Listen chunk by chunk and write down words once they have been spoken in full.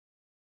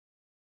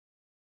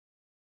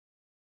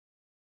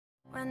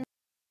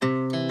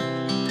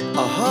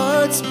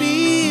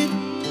Godspeed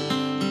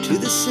to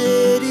the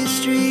city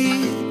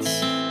streets.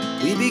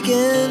 We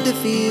began to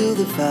feel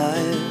the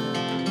fire.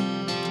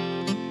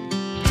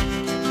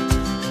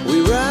 We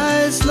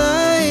rise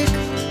like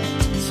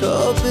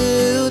tall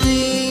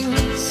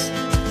buildings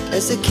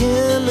as the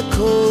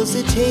chemicals,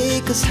 they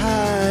take us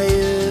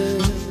higher.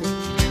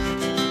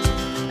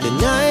 The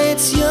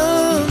night's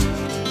young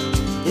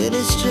and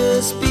it's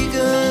just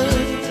begun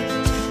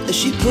as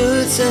she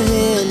puts her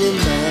hand in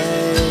mine.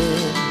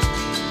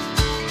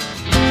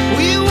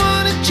 We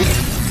wanna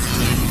change.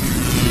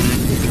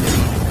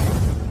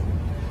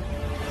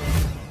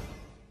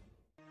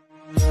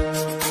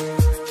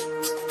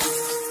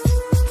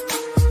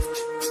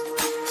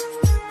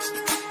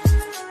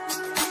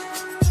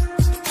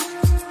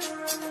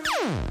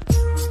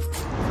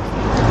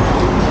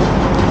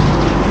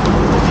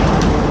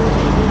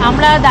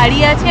 আমরা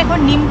দাঁড়িয়ে আছি এখন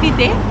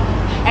নিমতিতে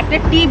একটা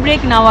tea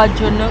break নেওয়ার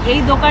জন্য। এই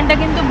দোকানটা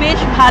কিন্তু বেশ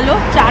ভালো,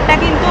 চাটা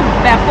কিন্তু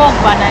ব্যাপক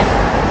বানায়।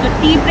 তো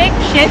টি ব্রেক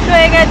শেষ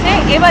হয়ে গেছে,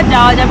 এবার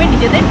যাওয়া যাবে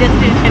নিজেদের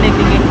ডেস্টিনেশনের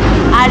দিকে।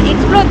 আর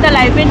এক্সপ্লোর দ্য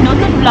লাইফের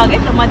নতুন ব্লগে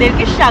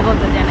তোমাদেরকে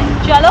স্বাগত জানাই।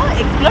 চলো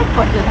এক্সপ্লোর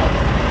করতে থাকো।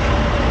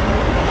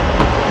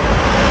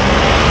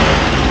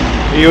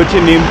 এই হচ্ছে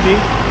নিমতি,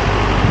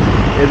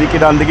 এদিকে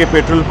ডান দিকে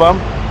পেট্রোল পাম্প,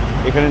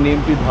 এখানে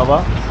নিমতি ধাবা।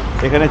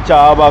 এখানে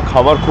চা বা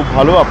খাবার খুব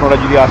ভালো, আপনারা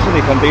যদি আসেন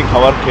এখান থেকে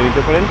খাবার খেয়ে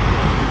নিতে পারেন,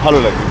 ভালো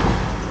লাগে।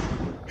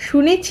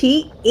 শুনেছি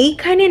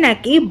এইখানে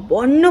নাকি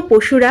বন্য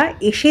পশুরা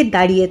এসে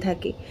দাঁড়িয়ে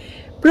থাকে।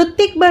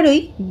 প্রত্যেকবারই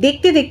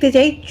দেখতে দেখতে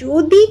যাই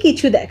যদি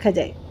কিছু দেখা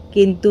যায়,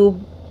 কিন্তু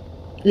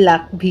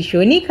লাক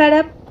ভীষণই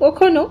খারাপ,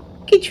 কখনো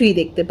কিছুই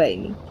দেখতে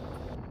পাইনি।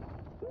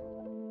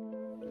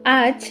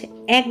 আজ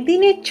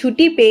একদিনের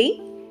ছুটি পেয়ে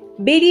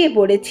বেরিয়ে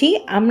পড়েছি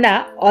আমরা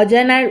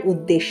অজানার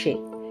উদ্দেশ্যে।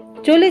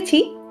 চলেছি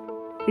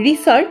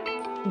রিসর্ট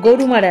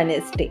গরুমারা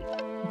নেস্টে,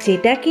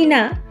 যেটা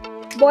কিনা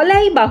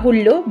বলাই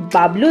বাহুল্য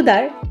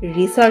বাবলুদার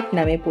রিসর্ট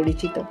নামে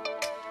পরিচিত।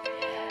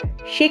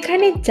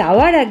 সেখানে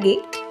যাওয়ার আগে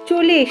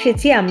চলে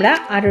এসেছি আমরা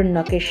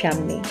আরণ্যকের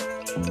সামনে।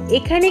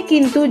 এখানে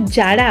কিন্তু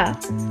যারা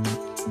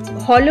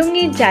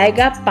হলংয়ের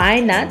জায়গা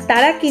পায় না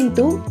তারা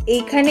কিন্তু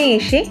এইখানে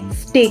এসে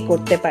স্টে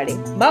করতে পারে,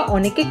 বা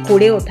অনেকে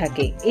করেও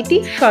থাকে। এটি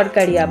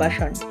সরকারি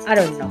আবাসন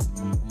আরণ্যক।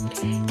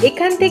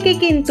 এখান থেকে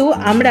কিন্তু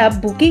আমরা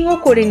বুকিংও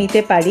করে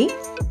নিতে পারি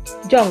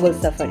জঙ্গল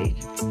সাফারির।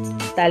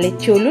 তাহলে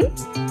চলুন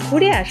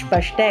ঘুরে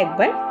আশপাশটা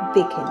একবার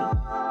দেখে নিই।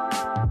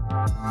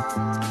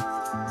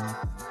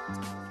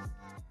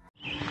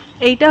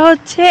 এইটা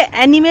হচ্ছে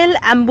অ্যানিমেল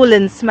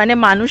অ্যাম্বুলেন্স, মানে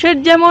মানুষের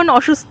যেমন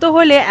অসুস্থ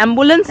হলে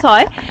অ্যাম্বুলেন্স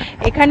হয়,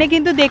 এখানে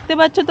কিন্তু দেখতে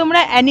পাচ্ছ তোমরা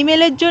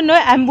অ্যানিমেলের জন্য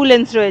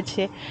অ্যাম্বুলেন্স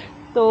রয়েছে।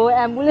 তো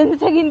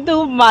অ্যাম্বুলেন্সটা কিন্তু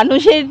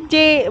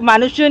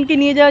মানুষজনকে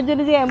নিয়ে যাওয়ার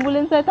জন্য যে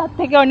অ্যাম্বুলেন্স হয় তার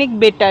থেকে অনেক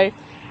বেটার।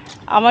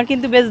 আমার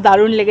কিন্তু বেশ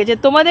দারুণ লেগেছে।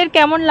 তোমাদের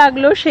কেমন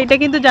লাগলো সেটা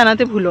কিন্তু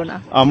জানাতে ভুলো না।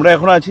 আমরা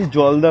এখন আছি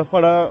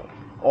জলদাপাড়া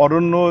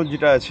অরণ্য,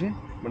 যেটা আছে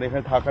মানে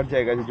এখানে থাকার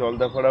জায়গা আছে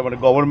জলদাপাড়া, মানে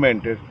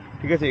গভর্নমেন্টের,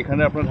 ঠিক আছে।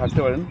 এখানে আপনারা থাকতে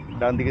পারেন,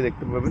 ডান দিকে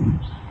দেখতে পাবেন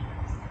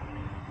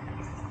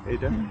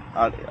এইটা।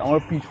 আর আমার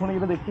পিছনে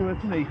যেটা দেখতে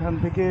পাচ্ছেন, এইখান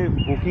থেকে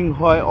বুকিং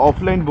হয়,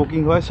 অফলাইন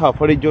বুকিং হয়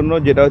সাফারির জন্য,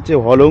 যেটা হচ্ছে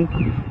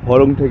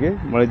হলং থেকে,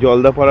 মানে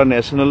জলদাপাড়া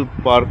ন্যাশনাল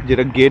পার্ক,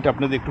 যেটা গেট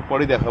আপনাদের একটু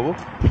পরে দেখাবো।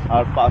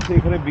 আর পাশে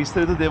এখানে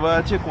বিস্তারিত দেওয়া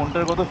আছে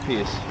কোনটার কত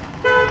ফেস।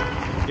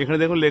 এখানে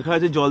দেখুন লেখা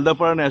আছে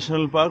জলদাপাড়া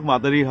ন্যাশনাল পার্ক,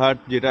 মাদারিহাট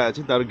যেটা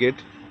আছে তার গেট,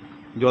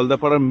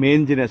 জলদাপাড়ার মেন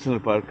যে ন্যাশনাল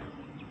পার্ক,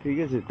 ঠিক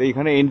আছে। তো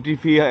এখানে এন্ট্রি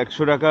ফি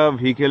 100 টাকা,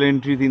 ভেহিকেল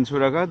এন্ট্রি 300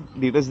 টাকা।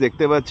 ডিটেলস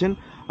দেখতে পাচ্ছেন,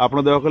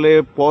 আপনাদের ওখানে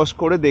পজ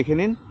করে দেখে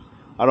নিন।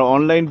 আর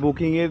অনলাইন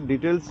বুকিংয়ের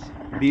ডিটেলস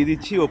দিয়ে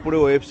দিচ্ছি ওপরে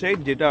ওয়েবসাইট,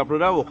 যেটা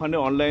আপনারা ওখানে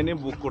অনলাইনে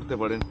বুক করতে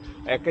পারেন।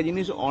 একটা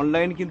জিনিস,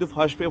 অনলাইন কিন্তু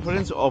ফার্স্ট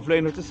প্রেফারেন্স,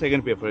 অফলাইন হচ্ছে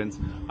সেকেন্ড প্রেফারেন্স।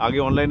 আগে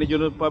অনলাইনের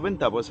জন্য পাবেন,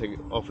 তারপর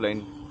অফলাইন।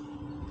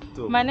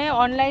 তো মানে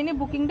অনলাইনে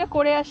বুকিংটা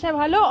করে আসা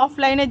ভালো,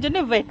 অফলাইনের জন্য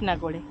ওয়েট না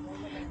করে।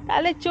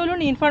 তাহলে চলুন,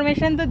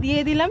 ইনফরমেশন তো দিয়ে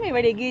দিলাম,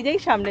 এবার এগিয়ে যাই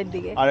সামনের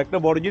দিকে। আর একটা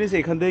বড় জিনিস,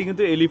 এখান থেকে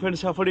কিন্তু এলিফ্যান্ট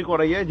সাফারি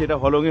করা যায়, যেটা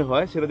হলংয়ে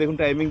হয়। সেটা দেখুন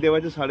টাইমিং দেওয়া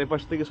আছে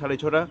 5:30 থেকে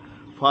 6:30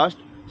 ফার্স্ট,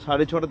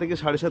 6:30 থেকে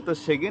 7:30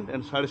 সেকেন্ড,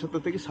 অ্যান্ড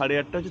 7:30 থেকে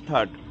 8:30 হচ্ছে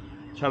থার্ড।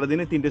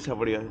 সারাদিনে 3টে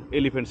সাফারি হয়,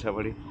 এলিফ্যান্ট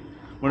সাফারি।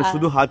 মানে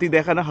শুধু হাতি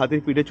দেখা না,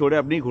 হাতির পিঠে চড়ে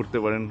আপনি ঘুরতে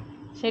পারেন।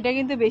 সেটা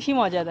কিন্তু বেশি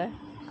মজাদার,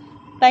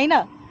 তাই না?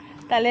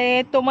 তাহলে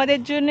তোমাদের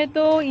জন্য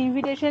তো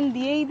ইনভিটেশন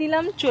দিয়েই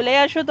দিলাম, চলে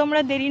আসো তোমরা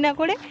দেরি না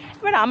করে।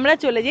 এবার আমরা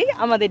চলে যাই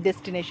আমাদের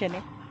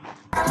ডেস্টিনেশনে।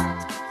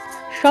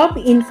 সব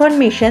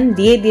ইনফরমেশন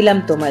দিয়ে দিলাম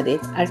তোমাদের,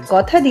 আর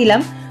কথা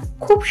দিলাম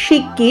খুব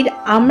শিগগির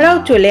আমরাও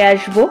চলে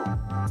আসব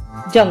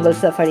জঙ্গল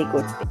সাফারি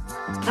করতে,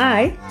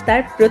 আর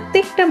তার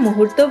প্রত্যেকটা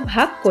মুহূর্ত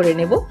ভাগ করে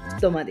নেব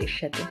তোমাদের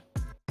সাথে।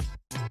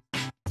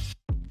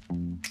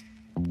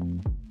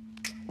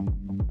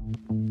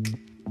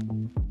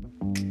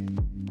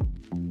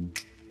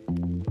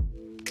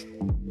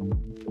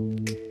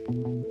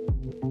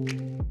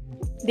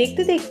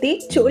 দেখতে দেখতে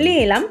চলে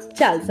এলাম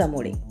চালসা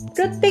মোড়ে।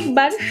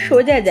 প্রত্যেকবার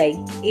সোজা যাই,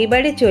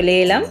 এবারে চলে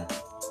এলাম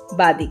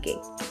বাদিকে,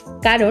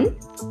 কারণ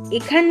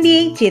এখান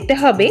দিয়েই যেতে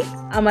হবে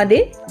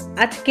আমাদের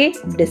আজকের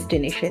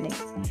ডেস্টিনেশনে।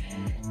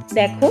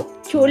 দেখো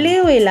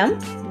চলেও এলাম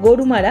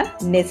গরুমারা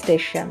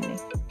নেস্টের সামনে।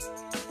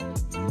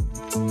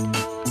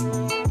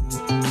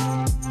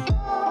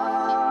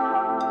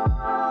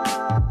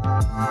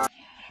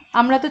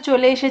 আমরা তো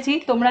চলে এসেছি,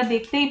 তোমরা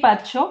দেখতেই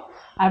পাচ্ছ।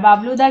 আর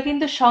বাবলুদা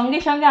কিন্তু সঙ্গে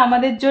সঙ্গে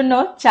আমাদের জন্য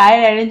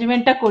চায়ের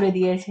অ্যারেঞ্জমেন্টটা করে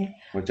দিয়েছে।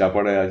 চা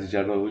পড়ায় আছে,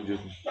 চাটা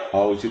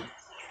হওয়া উচিত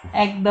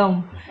একদম,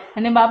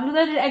 মানে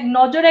বাবলুদার এক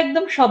নজর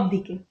একদম সব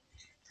দিকে,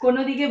 কোনো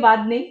দিকে বাদ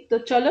নেই। তো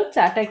চলো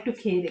চাটা একটু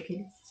খেয়ে দেখে।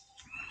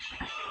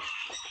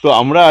 তো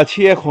আমরা আছি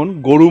এখন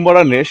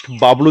গরুমারা নেস্ট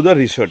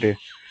বাবলুদার রিসর্টে।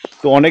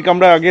 তো অনেক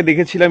আমরা আগে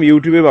দেখেছিলাম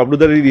ইউটিউবে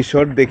বাবলুদার এই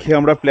রিসর্ট দেখে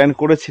আমরা প্ল্যান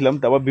করেছিলাম,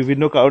 তারপর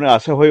বিভিন্ন কারণে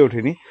আসা হয়ে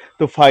ওঠেনি।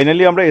 তো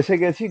ফাইনালি আমরা এসে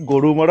গেছি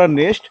গরুমারা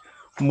নেস্ট,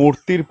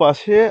 মূর্তির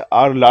পাশে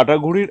আর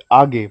লাটাগুড়ির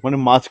আগে, মানে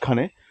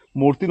মাঝখানে,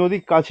 মূর্তি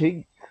নদীর কাছেই।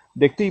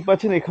 দেখতেই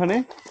পাচ্ছেন এখানে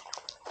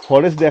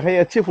ফরেস্ট দেখা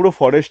যাচ্ছে, পুরো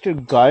ফরেস্টের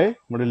গায়ে,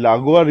 মানে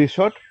লাগোয়া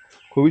রিসর্ট,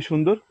 খুবই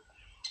সুন্দর।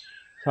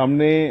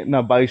 সামনে না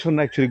বাইসন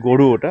না, অ্যাকচুয়ালি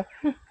গরু ওটা।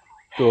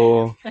 তো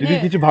যদি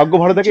কিছু ভাগ্য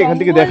ভালো থাকে এখান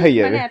থেকে দেখাই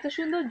যাবে। এত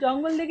সুন্দর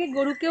জঙ্গল দেখে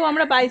গরুকেও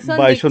আমরা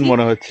বাইসন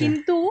মনে হচ্ছে,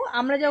 কিন্তু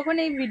আমরা যখন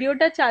এই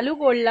ভিডিওটা চালু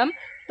করলাম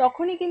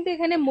তখনই কিন্তু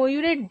এখানে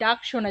ময়ূরের ডাক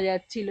শোনা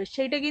যাচ্ছিল,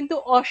 সেটা কিন্তু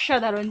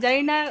অসাধারণ।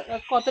 জানি না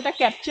কতটা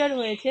ক্যাপচার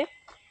হয়েছে,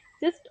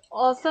 জাস্ট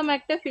অসাম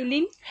একটা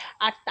ফিলিং।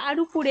 আর তার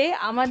উপরে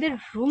আমাদের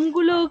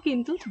রুমগুলোও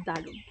কিন্তু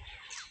দারুণ।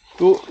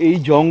 তো এই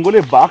জঙ্গলে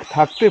বাঘ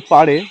থাকতে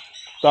পারে,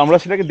 তো আমরা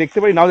সেটাকে দেখতে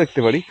পারি নাও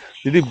দেখতে পারি।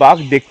 যদি বাঘ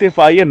দেখতে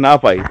পাই আর না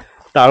পাই,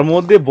 তার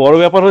মধ্যে বড়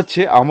ব্যাপার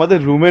হচ্ছে আমাদের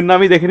রুমের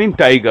নামই দেখে নিন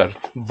টাইগার,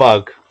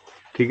 বাঘ,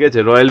 ঠিক আছে,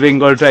 রয়্যাল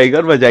বেঙ্গল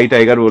টাইগার বা যাই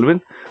টাইগার বলবেন।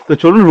 তো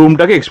চলুন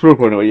রুমটাকে এক্সপ্লোর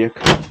করে নেওয়া যাক।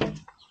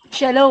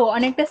 চলো,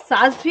 অনেকটা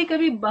সাস ভি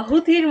কবি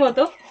বহুত হির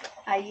মতো।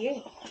 আইয়ে।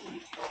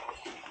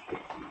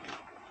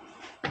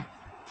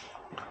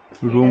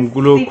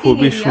 রুমগুলো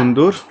খুবই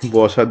সুন্দর,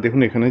 বসার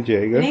দেখুন এখানে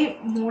জায়গা, মানে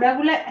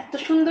মোড়াগুলো এত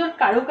সুন্দর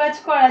কারুকাজ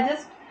করা,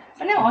 জাস্ট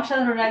মানে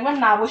অসাধারণ। একবার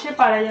না বসে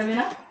পারা যাবে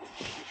না।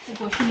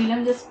 বসে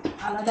নিলাম, জাস্ট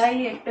আলাদাই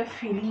একটা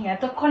ফিলিং।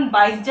 এতক্ষণ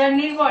বাইক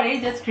জার্নির পরে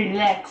জাস্ট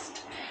রিল্যাক্সড।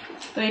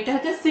 তো এটা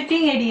হচ্ছে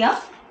সিটিং এরিয়া।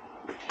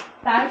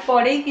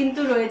 তারপরেই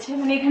কিন্তু রয়েছে,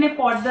 মানে এখানে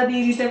পর্দা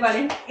দিয়ে দিতে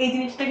পারেন, এই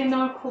জিনিসটা কিন্তু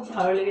আমার খুব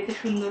ভালো লেগেছে,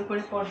 সুন্দর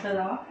করে পর্দা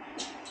দেওয়া।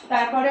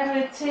 তারপরে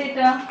হচ্ছে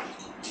এটা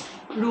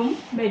রুম,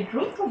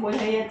 বেডরুম, তো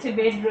বোঝাই যাচ্ছে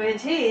বেড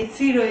রয়েছে,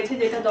 এসি রয়েছে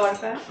যেটা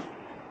দরকার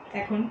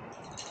এখন।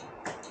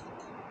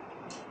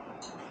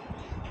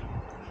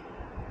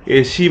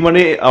 এসি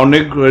মানে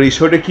অনেক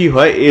রিসোর্টে কি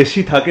হয়,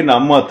 এসি থাকে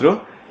নামমাত্র,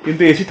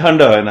 কিন্তু এসি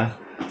ঠান্ডা হয় না।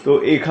 তো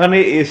এখানে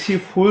এসি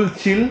ফুল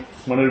চিল,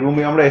 মানে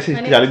রুমে আমরা এসি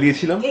জ্বালিয়ে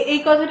দিয়েছিলাম।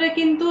 এই কথাটা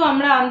কিন্তু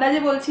আমরা আন্দাজে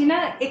বলছি না,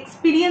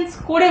 এক্সপিরিয়েন্স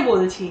করে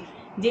বলছি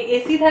যে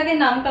এসি থাকে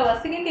নামটা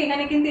বাসে, কিন্তু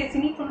এখানে কিন্তু এসি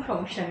নিয়ে কোনো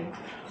সমস্যা নেই।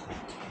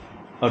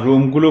 আর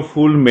রুমগুলো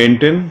ফুল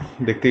মেনটেন,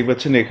 দেখতেই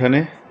পাচ্ছেন এখানে।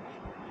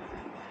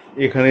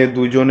 এখানে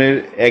দুজনের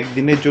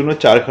একদিনের জন্য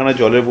 4খানা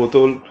জলের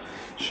বোতল,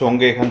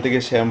 সঙ্গে এখান থেকে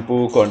shampoo,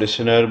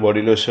 conditioner,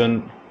 body lotion,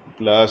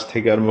 glass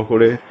থেকে আরম্ভ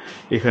করে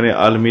এখানে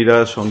আলমিরা,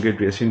 সঙ্গে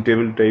ড্রেসিং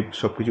টেবিল টাইপ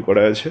সব কিছু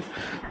করা আছে।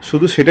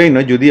 শুধু সেটাই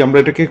নয়, যদি আমরা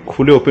এটাকে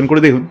খুলে ওপেন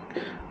করে দেখুন,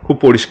 খুব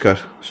পরিষ্কার,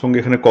 সঙ্গে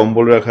এখানে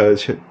কম্বল রাখা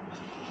আছে।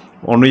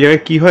 অন্য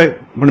জায়গায় কি হয়,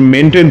 মানে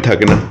মেনটেন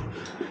থাকে না,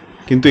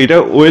 কিন্তু এটা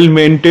ওয়েল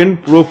মেনটেন,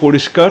 পুরো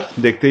পরিষ্কার।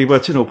 দেখতেই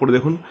পাচ্ছেন ওপরে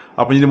দেখুন,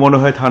 আপনি যদি মনে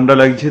হয় ঠান্ডা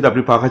লাগছে তো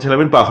আপনি পাখা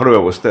চালাবেন, পাখারও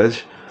ব্যবস্থা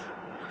আছে।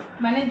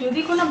 মানে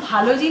যদি কোনো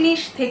ভালো জিনিস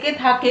থেকে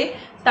থাকে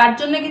তার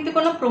জন্য কিন্তু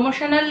কোনো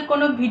প্রমোশনাল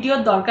কোনো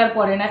ভিডিওর দরকার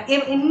পড়ে না,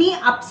 এমনি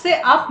আপসে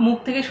আপ মুখ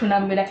থেকে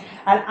সুনাম বেরায়।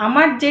 আর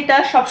আমার যেটা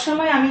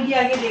সবসময় আমি গিয়ে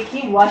আগে দেখি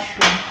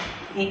ওয়াশরুম,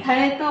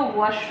 এখানে তো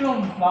ওয়াশরুম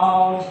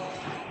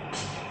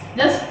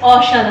জাস্ট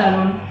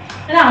অসাধারণ।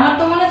 মানে আমার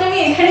তো মনে হচ্ছে আমি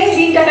এখানেই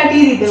দিনটা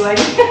কাটিয়ে দিতে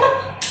পারি।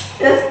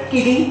 Just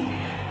kidding.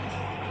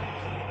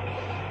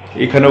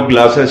 এখানেও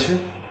গ্লাস আছে,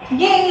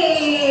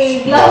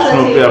 গ্লাস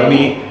আছে, আপনি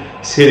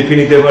সেলফি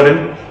নিতে পারেন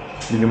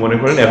যদি মনে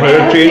করেন। এখন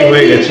একটা ট্রেন্ড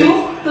হয়ে গেছে,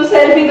 তো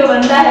সেলফি তো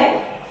বানতা হ্যায়।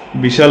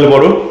 বিশাল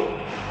বড়,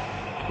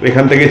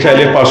 এখান থেকে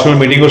চাইলে পার্সোনাল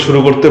মিটিংও শুরু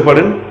করতে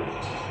পারেন।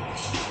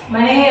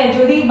 মানে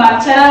যদি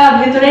বাচ্চারা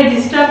ভেতরে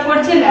ডিস্টার্ব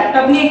করছে,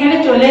 ল্যাপটপ নিয়ে এখানে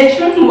চলে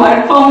আসুন,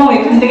 ওয়ার্ক ফ্রম হোম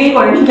এখান থেকেই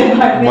করে নিতে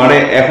পারবেন। মানে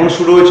এখন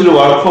শুরু হয়েছিল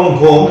ওয়ার্ক ফ্রম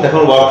হোম,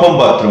 এখন ওয়ার্ক ফ্রম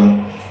বাথরুম।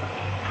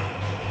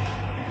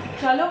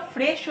 চলো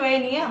ফ্রেশ হয়ে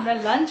নিয়ে আমরা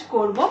লাঞ্চ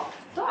করব।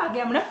 তো আগে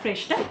আমরা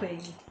ফ্রেশটা হয়ে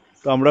নিই।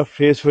 তো আমরা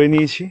ফ্রেশ হয়ে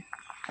নিয়েছি।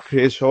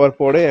 ফ্রেশ হওয়ার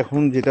পরে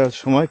এখন যেটা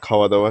সময়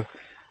খাওয়া দাওয়ার,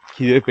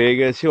 খিদে পেয়ে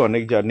গেছি,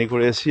 অনেক জার্নি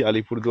করে এসেছি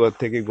আলিপুরদুয়ার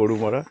থেকে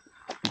গরুমারা।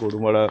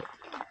 গরুমারা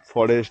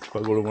ফরেস্ট বা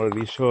গরুমারা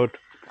রিসর্ট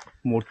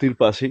মূর্তির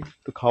পাশেই।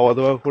 তো খাওয়া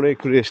দাওয়া করে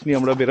একটু রেস্ট নিয়ে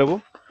আমরা বেরাবো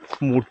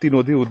মূর্তি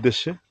নদীর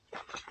উদ্দেশ্যে।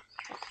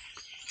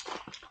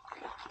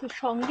 তো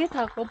সঙ্গে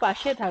থাকো,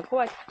 পাশে থাকো।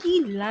 আর কি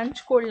লাঞ্চ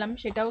করলাম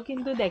সেটাও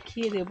কিন্তু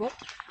দেখিয়ে দেব।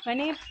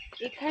 মানে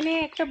এখানে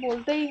একটা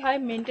বলতেই হয়,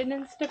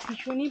 মেনটেনেন্সটা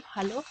ভীষণই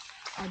ভালো।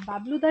 আর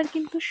বাবলুদার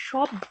কিন্তু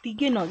সব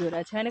দিকে নজর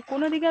আছে, মানে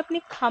কোনো দিকে আপনি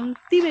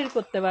খামতি বের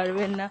করতে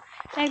পারবেন না,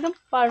 একদম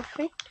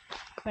পারফেক্ট,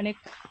 মানে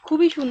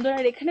খুবই সুন্দর।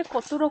 আর এখানে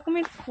কত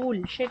রকমের ফুল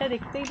সেটা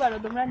দেখতেই পারো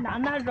তোমরা,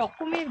 নানা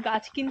রকমের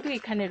গাছ কিন্তু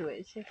এখানে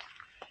রয়েছে।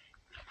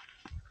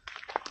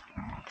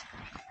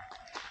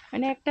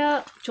 মানে একটা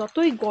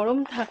যতই গরম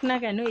থাক না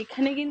কেন,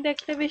 এখানে কিন্তু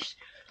একটা বেশ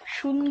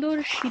সুন্দর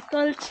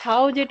শীতল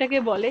ছাও যেটাকে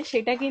বলে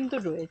সেটা কিন্তু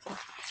রয়েছে।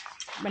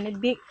 মানে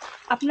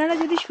আপনারা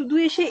যদি শুধু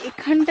এসে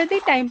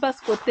এখানটাতেই টাইম পাস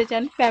করতে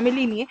চান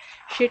ফ্যামিলি নিয়ে,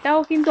 সেটাও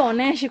কিন্তু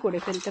অনায়াসে করে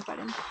ফেলতে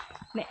পারেন,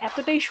 মানে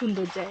এতটাই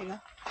সুন্দর জায়গা।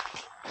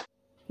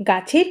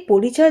 গাছের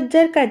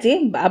পরিচর্যার কাজে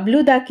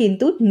বাবলুদা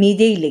কিন্তু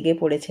নিজেই লেগে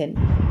পড়েছেন।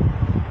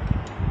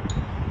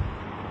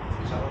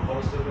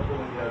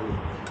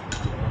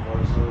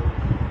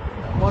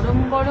 গরম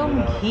গরম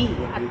ঘি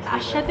আর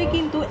তার সাথে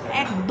কিন্তু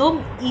একদম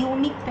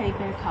ইউনিক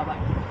টাইপের খাবার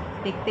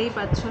দেখতেই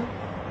পাচ্ছ,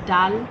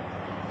 ডাল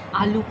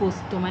আলু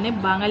পোস্ত, মানে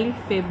বাঙালির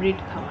ফেভারিট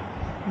খাবার।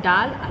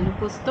 ডাল আলু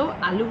পোস্ত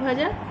আলু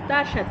ভাজা,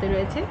 তার সাথে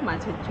রয়েছে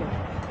মাছের ঝোল।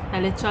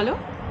 তাহলে চলো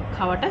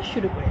খাওয়াটা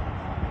শুরু করে।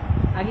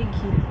 আগে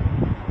ঘি,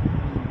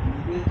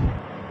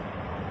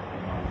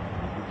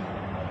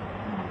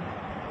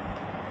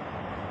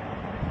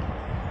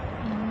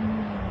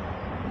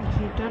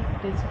 ঘিটার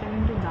টেস্টটা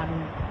কিন্তু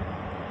দারুণ,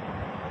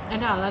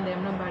 এটা আলাদা।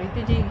 আমরা বাড়িতে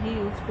যে ঘি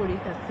ইউজ করি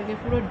তার থেকে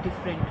পুরো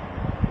ডিফারেন্ট।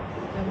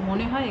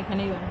 মনে হয়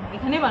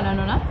এখানে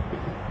বানানো না,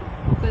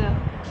 ওকে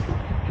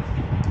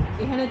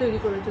এখানে তৈরি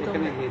করেছো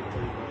তোমরা,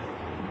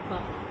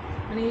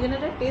 মানে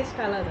এখানটার টেস্ট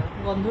আলাদা,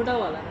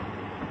 গন্ধটাও আলাদা।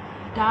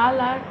 ডাল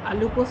আর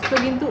আলু পোস্ত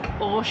কিন্তু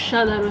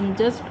অসাধারণ,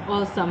 জাস্ট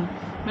অসাম।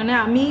 মানে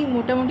আমি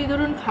মোটামুটি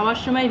ধরুন খাওয়ার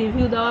সময়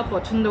রিভিউ দেওয়া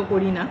পছন্দ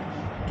করি না,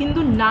 কিন্তু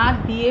না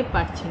দিয়ে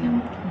পারছি না।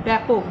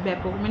 ব্যাপক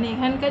ব্যাপক, মানে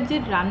এখানকার যে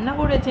রান্না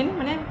করেছেন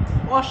মানে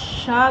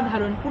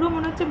অসাধারণ, পুরো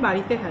মনে হচ্ছে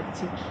বাড়িতে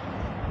খাচ্ছি,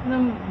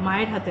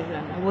 মায়ের হাতের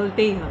রান্না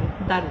বলতেই হবে,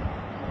 দারুণ।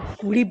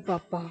 কুড়ি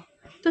বাবা,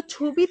 তো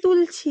ছবি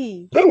তুলছি।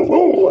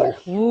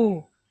 ও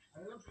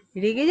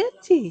রেগে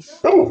যাচ্ছিস?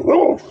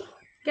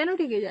 কেন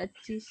রেগে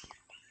যাচ্ছিস?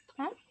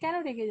 হ্যাঁ কেন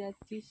রেগে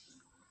যাচ্ছিস?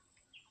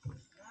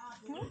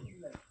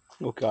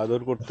 ওকে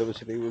আদর করতে হবে,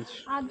 সেটাই বলছি।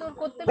 আদর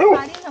করতে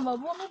পারি না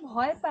বাবু, আমি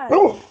ভয় পাই।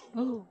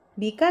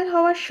 বিকাল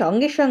হওয়ার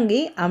সঙ্গে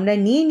সঙ্গেই আমরা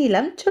নিয়ে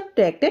নিলাম ছোট্ট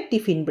একটা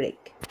টিফিন ব্রেক।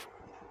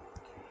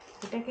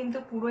 এটা কিন্তু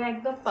পুরো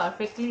একদম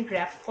পারফেক্টলি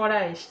র্যাপ করা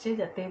এসছে,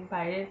 যাতে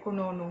বাইরের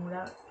কোনো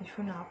নোংরা কিছু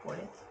না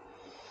পড়ে।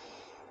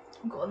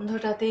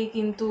 গন্ধটাতেই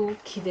কিন্তু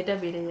খিদেটা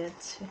বেড়ে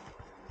যাচ্ছে।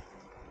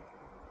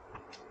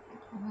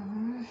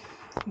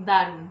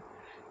 দারুণ,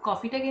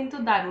 কফিটা কিন্তু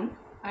দারুণ।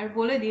 আর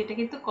বলে দিই, এটা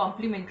কিন্তু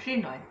কমপ্লিমেন্টারি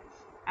নয়,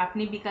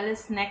 আপনি বিকালের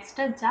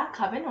স্ন্যাক্সটা যা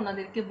খাবেন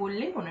ওনাদেরকে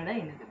বললেই ওনারা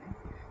এনে দেবেন।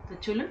 তো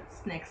চলুন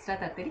স্ন্যাক্সটা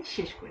তাড়াতাড়ি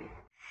শেষ করি।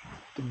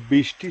 তো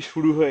বৃষ্টি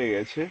শুরু হয়ে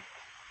গেছে,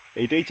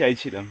 এইটাই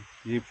চাইছিলাম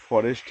যে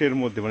ফরেস্টের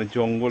মধ্যে মানে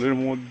জঙ্গলের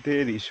মধ্যে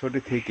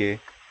রিসর্টে থেকে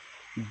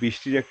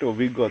বৃষ্টির একটা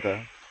অভিজ্ঞতা,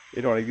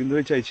 এটা অনেকদিন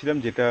ধরে চাইছিলাম,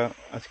 যেটা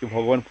আজকে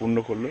ভগবান পূর্ণ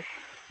করলো।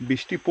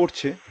 বৃষ্টি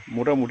পড়ছে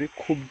মোটামুটি,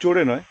 খুব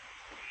জোরে নয়,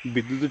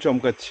 বিদ্যুৎও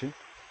চমকাচ্ছে,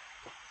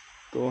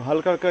 তো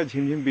হালকা হালকা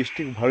ঝিমঝিম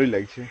বৃষ্টি, ভালোই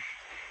লাগছে।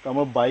 তো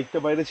আমার বাইকটা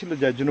বাইরে ছিল,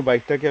 যার জন্য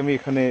বাইকটাকে আমি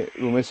এখানে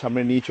রুমের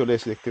সামনে নিয়ে চলে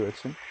এসে, দেখতে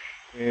পাচ্ছেন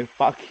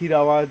পাখির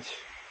আওয়াজ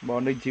বা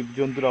অনেক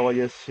জীবজন্তুর আওয়াজ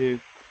আসছে,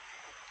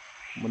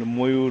 মানে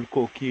ময়ূর,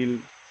 কোকিল,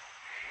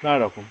 নানা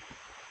রকম।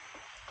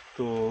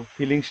 তো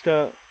ফিলিংসটা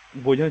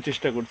বোঝানোর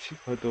চেষ্টা করছি,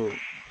 হয়তো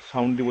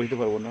সাউন্ডে বোঝাতে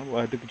পারবো না, বা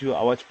হয়তো কিছু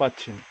আওয়াজ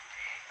পাচ্ছেন।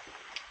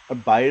 আর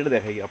বাইরেটা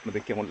দেখাই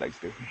আপনাদের কেমন লাগছে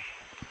দেখুন।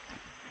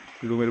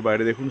 রুমের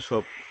বাইরে দেখুন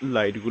সব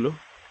লাইটগুলো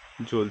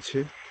জ্বলছে,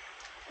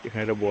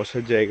 এখানে একটা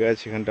বসার জায়গা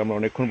আছে, এখানটা আমরা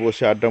অনেকক্ষণ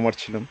বসে আড্ডা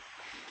মারছিলাম।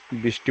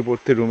 বৃষ্টি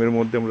পড়তে রুমের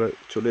মধ্যে আমরা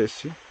চলে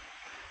এসেছি।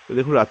 তো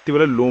দেখুন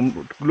রাত্রিবেলার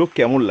লোমগুলো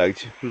কেমন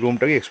লাগছে,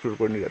 রুমটাকে এক্সপ্লোর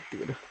করে নিই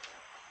রাত্রিবেলা।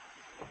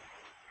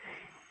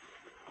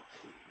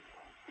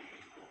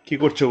 কি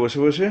করছো বসে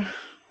বসে?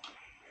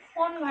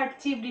 ফোন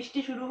ঘাটছি, বৃষ্টি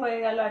শুরু হয়ে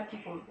গেল, আর কি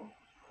করব।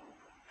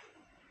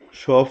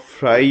 সব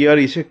ফ্রাই আর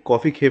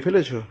কফি খেয়ে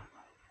ফেলেছো?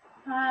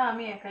 হ্যাঁ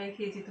আমি একাই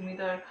খেয়েছি, তুমি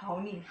তো আর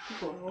খাওনি, কি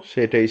করব।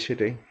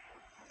 সেটাই।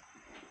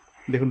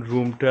 দেখুন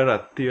রুমটা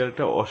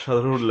রাত্রিবেলাটা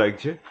অসাধারণ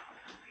লাগছে।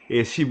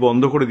 এসি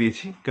বন্ধ করে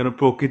দিয়েছি, কেন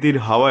প্রকৃতির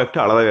হাওয়া একটা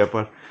আলাদা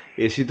ব্যাপার।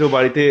 এসি তো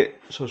বাড়িতে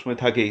সবসময়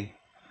থাকেই,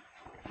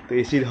 তো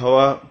এসির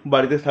হাওয়া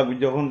বাড়িতে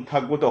যখন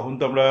থাকবো তখন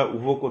তো আমরা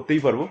উপভোগ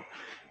করতেই পারবো,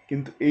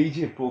 কিন্তু এই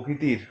যে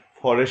প্রকৃতির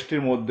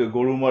ফরেস্টের মধ্যে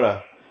গরুমারা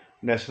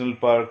ন্যাশনাল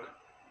পার্ক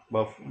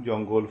বা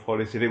জঙ্গল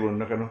ফরেস্ট এটাই বলুন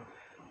না কেন,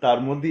 তার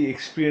মধ্যে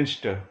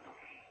এক্সপিরিয়েন্সটা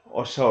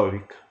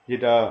অস্বাভাবিক,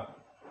 যেটা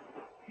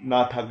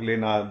না থাকলে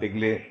না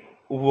দেখলে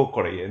উপভোগ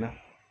করা যায় না।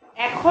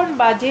 এখন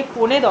বাজে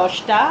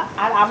 9:45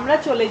 আর আমরা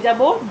চলে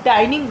যাব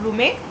ডাইনিং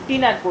রুমে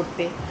ডিনার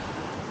করতে।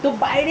 তো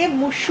বাইরে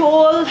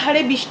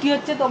মুষলধারে বৃষ্টি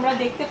হচ্ছে, তোমরা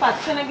দেখতে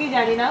পাচ্ছ নাকি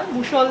জানি না,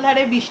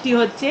 মুষলধারে বৃষ্টি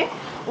হচ্ছে।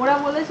 ওরা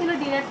বলেছিল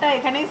ডিনারটা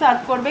এখানেই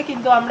সার্ভ করবে,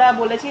 কিন্তু আমরা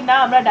বলেছি না,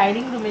 আমরা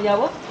ডাইনিং রুমে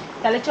যাব।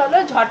 তাহলে চলো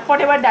ঝটপট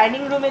এবার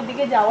ডাইনিং রুমের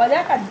দিকে যাওয়া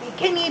যাক, আর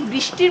দেখে নিই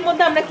বৃষ্টির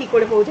মধ্যে আমরা কি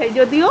করে পৌঁছাই।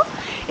 যদিও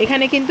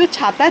এখানে কিন্তু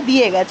ছাতা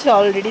দিয়ে গেছে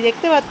অলরেডি,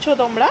 দেখতে পাচ্ছ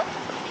তোমরা,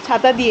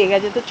 ছাতা দিয়ে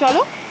গেছে। তো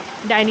চলো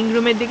ডাইনিং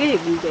রুমের দিকে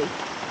এগিয়ে যাই,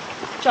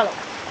 চলো।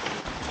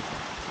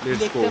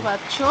 দেখতে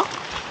পাচ্ছ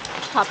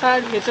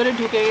ছাতার ভেতরে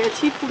ঢুকে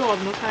গেছি, পুরো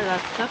অন্ধকার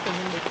রাস্তা,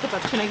 তোমরা দেখতে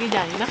পাচ্ছ নাকি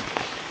জানি না।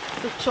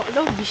 তো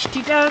চলো,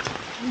 বৃষ্টিটা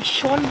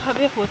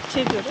ভীষণভাবে হচ্ছে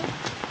জোরে,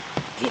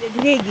 ধীরে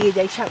ধীরে এগিয়ে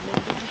যাই সামনের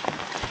দিকে।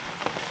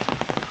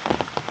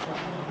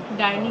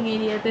 ডাইনিং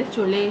এরিয়াতে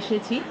চলে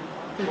এসেছি,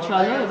 তো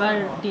চলো এবার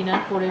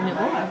ডিনার করে নেব।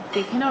 আর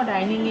দেখে নাও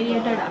ডাইনিং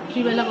এরিয়াটা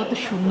রাত্রিবেলা কত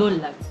সুন্দর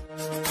লাগে।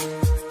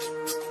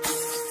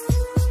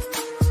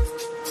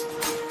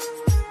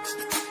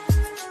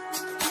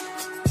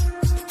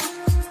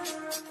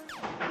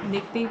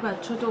 দেখতেই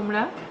পাচ্ছ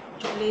তোমরা,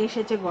 চলে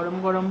এসেছে গরম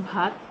গরম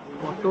ভাত,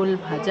 পটল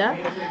ভাজা,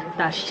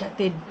 তার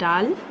সাথে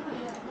ডাল,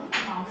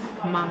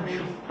 মাংস,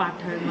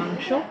 পাঠার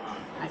মাংস,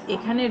 আর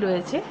এখানে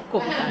রয়েছে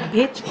কোপ্তা,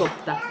 ভেজ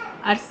কোপ্তা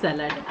আর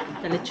স্যালাড।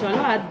 তাহলে চলো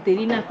আর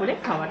দেরি না করে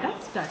খাওয়াটা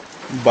স্টার্ট।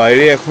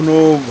 বাইরে এখনো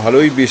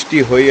ভালোই বৃষ্টি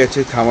হয়ে আছে,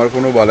 থামার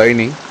কোনো বালাই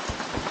নেই।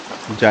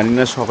 জানি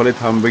না সকালে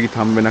থামবে কি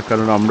থামবে না,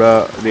 কারণ আমরা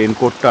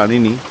রেনকোটটা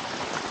আনিনি।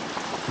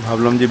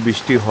 ভাবলাম যে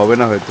বৃষ্টি হবে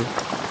না হয়তো,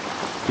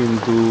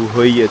 কিন্তু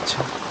হয়েই যাচ্ছে।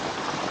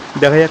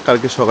 দেখা যাক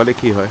কালকে সকালে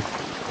কি হয়।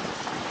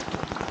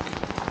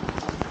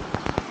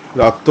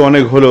 রাত তো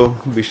অনেক হলো,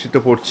 বৃষ্টি তো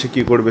পড়ছে,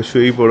 কি করবে,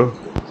 শুয়েই পড়ো।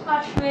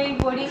 আর শুয়েই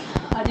পড়ি।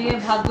 আজকে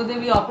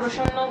ভাগ্যদেবী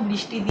অপ্রসন্ন,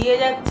 বৃষ্টি দিয়ে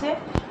যাচ্ছে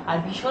আর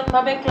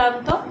ভীষণভাবে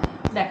ক্লান্ত।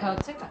 দেখা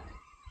হচ্ছে কাল।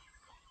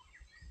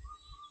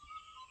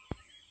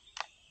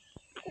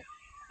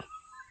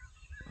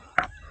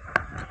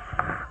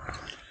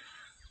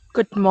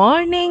 গুড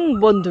মর্নিং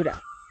বন্ধুরা।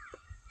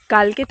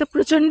 কালকে তো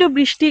প্রচণ্ড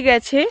বৃষ্টি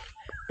গেছে,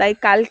 তাই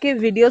কালকে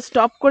ভিডিও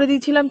স্টপ করে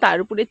দিয়েছিলাম, তার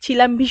উপরে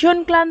ছিলাম ভীষণ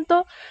ক্লান্ত।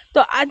 তো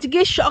আজকে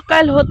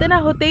সকাল হতে না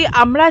হতেই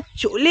আমরা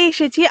চলে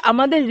এসেছি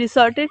আমাদের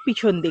রিসর্টের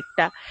পিছন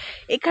দিকটা।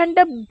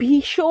 এখানটা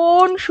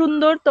ভীষণ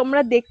সুন্দর,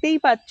 তোমরা দেখতেই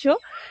পাচ্ছ,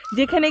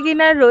 যেখানে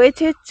কিনা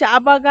রয়েছে চা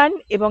বাগান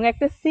এবং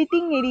একটা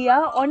সিটিং এরিয়া।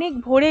 অনেক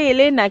ভোরে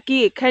এলে নাকি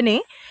এখানে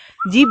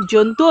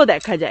জীবজন্তুও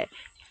দেখা যায়,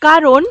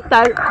 কারণ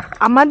তার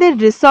আমাদের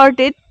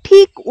রিসর্টের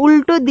ঠিক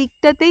উল্টো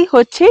দিকটাতেই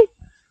হচ্ছে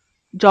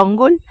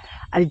জঙ্গল।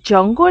 আর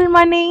জঙ্গল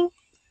মানেই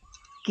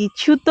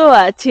কিছু তো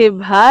আছে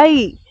ভাই,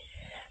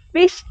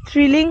 বেশ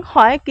থ্রিলিং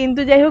হয়। কিন্তু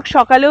যাই হোক,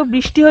 সকালেও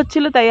বৃষ্টি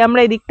হচ্ছিল তাই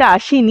আমরা এদিকটা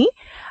আসিনি।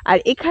 আর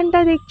এখানটা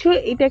দেখছো,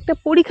 এটা একটা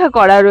পরীক্ষা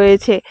করা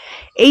রয়েছে।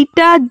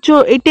 এটা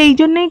এই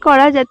জন্যই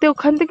করা যাতে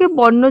ওখান থেকে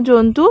বন্য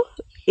জন্তু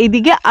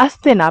এদিকে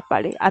আসতে না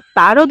পারে, আর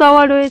তারও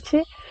দেওয়া রয়েছে।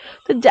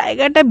 তো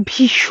জায়গাটা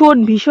ভীষণ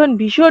ভীষণ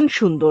ভীষণ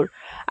সুন্দর।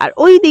 আর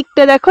ওই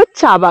দিকটা দেখো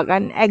চা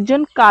বাগান,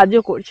 একজন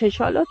কাজও করছে।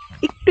 চলো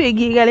একটু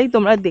এগিয়ে গেলেই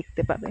তোমরা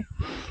দেখতে পাবে।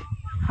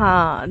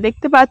 হ্যাঁ,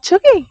 দেখতে পাচ্ছ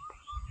কি?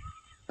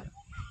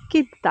 কি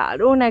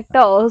দারুণ একটা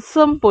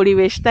অসম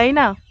পরিবেশ, তাই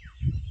না?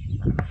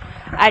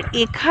 আর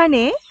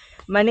এখানে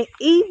মানে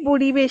এই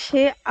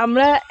পরিবেশে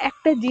আমরা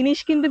একটা জিনিস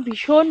কিন্তু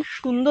ভীষণ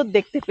সুন্দর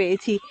দেখতে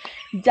পেয়েছি।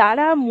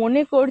 যারা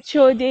মনে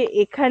করছো যে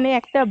এখানে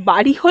একটা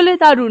বাড়ি হলে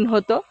দারুণ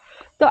হতো,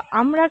 তো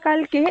আমরা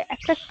কালকে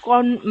একটা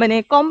মানে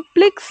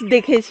কমপ্লেক্স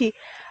দেখেছি,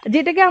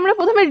 যেটাকে আমরা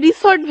প্রথমে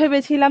রিসর্ট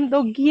ভেবেছিলাম। তো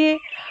গিয়ে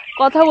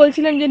কথা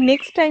বলছিলাম যে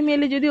নেক্সট টাইম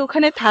এলে যদি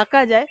ওখানে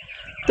থাকা যায়।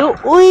 তো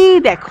ওই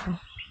দেখো,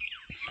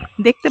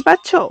 দেখতে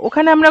পাচ্ছ,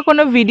 ওখানে আমরা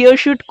কোনো ভিডিও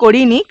শ্যুট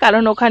করিনি,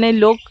 কারণ ওখানে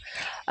লোক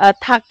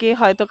থাকে,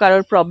 হয়তো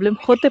কারোর প্রবলেম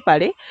হতে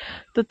পারে।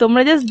 তো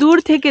তোমরা জাস্ট দূর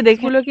থেকে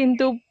দেখুলো,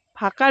 কিন্তু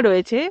ফাঁকা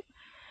রয়েছে।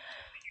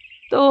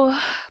 তো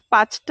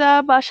 5টা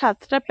বা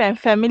 7টা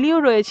ফ্যামিলিও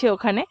রয়েছে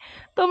ওখানে।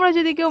 তোমরা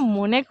যদি কেউ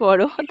মনে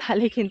করো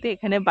তাহলে কিন্তু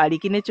এখানে বাড়ি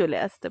কিনে চলে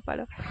আসতে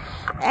পারো।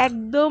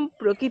 একদম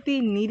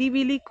প্রকৃতির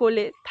নিরিবিলি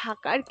কোলে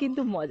থাকার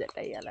কিন্তু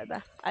মজাটাই আলাদা।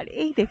 আর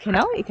এই দেখে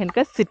নাও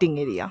এখানকার সিটিং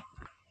এরিয়া।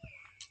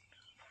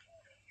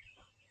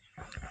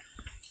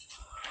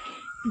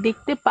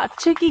 দেখতে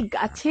পাচ্ছ কি,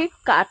 গাছে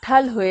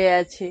কাঁঠাল হয়ে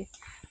আছে।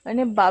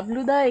 মানে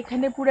বাবলুদা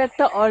এখানে পুরো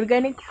একটা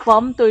অর্গানিক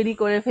ফার্ম তৈরি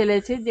করে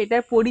ফেলেছে,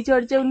 যেটার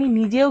পরিচর্যা উনি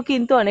নিজেও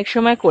কিন্তু অনেক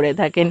সময় করে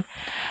থাকেন।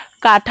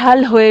 কাঁঠাল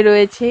হয়ে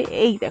রয়েছে,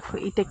 এই দেখো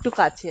এটা একটু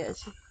কাছে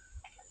আছে।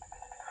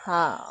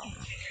 হ্যাঁ,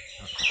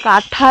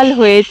 কাঁঠাল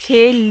হয়েছে,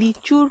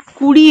 লিচুর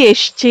কুড়ি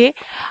এসছে,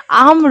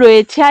 আম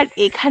রয়েছে, আর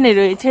এখানে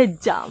রয়েছে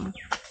জাম।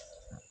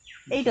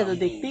 এইটা তো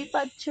দেখতেই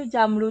পাচ্ছ,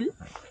 জামরুল,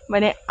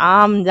 মানে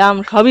আম জাম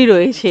সবই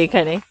রয়েছে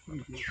এখানে।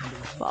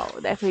 বাও,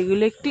 দেখো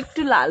এগুলো একটু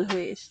একটু লাল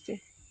হয়ে এসছে।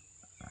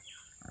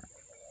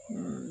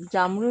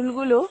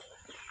 জামরুলগুলো,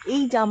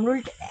 এই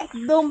জামরুলটা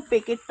একদম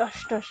পেকে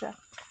টসটসা।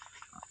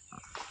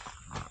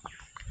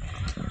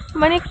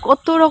 মানে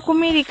কত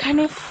রকমের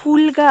এখানে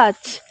ফুল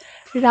গাছ,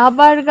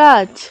 রাবার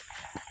গাছ,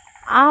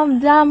 আম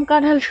জাম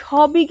কাঁঠাল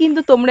সবই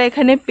কিন্তু তোমরা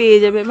এখানে পেয়ে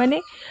যাবে। মানে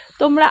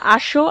তোমরা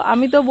আসো,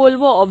 আমি তো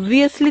বলবো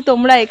অবভিয়াসলি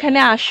তোমরা এখানে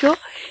আসো,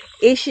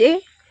 এসে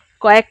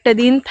কয়েকটা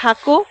দিন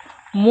থাকো,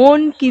 মন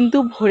কিন্তু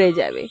ভরে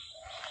যাবে।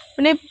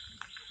 মানে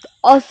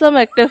অসম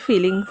একটা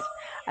ফিলিংস।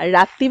 আর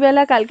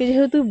রাত্রিবেলা কালকে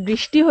যেহেতু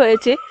বৃষ্টি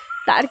হয়েছে,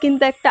 তার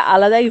কিন্তু একটা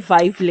আলাদাই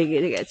ভাইব লেগে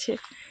গেছে।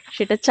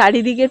 সেটা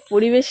চারিদিকের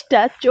পরিবেশটা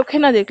চোখে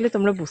না দেখলে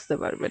তোমরা বুঝতে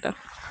পারবে না।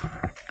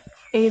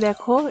 এই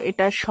দেখো,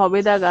 এটা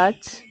সবেদা গাছ,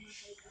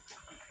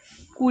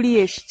 কুড়ি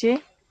এসছে,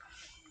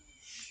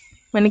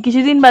 মানে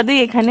কিছুদিন বাদেই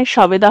এখানে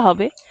সবেদা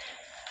হবে।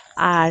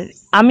 আর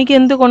আমি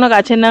কিন্তু কোনো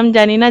গাছের নাম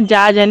জানি না,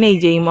 যা জানি এই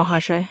যে এই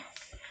মহাশয়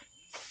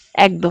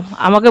একদম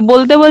আমাকে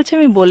বলতে বলছে,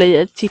 আমি বলে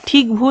যাচ্ছি।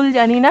 ঠিক ভুল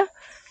জানি না,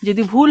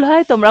 যদি ভুল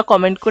হয় তোমরা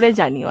কমেন্ট করে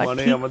জানিও। আর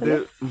মানে ঠিক আমাদের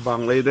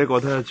বাংলাদেশের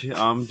কথা আছে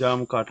আম জাম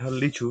কাঁঠাল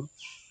লিচু,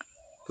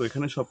 তো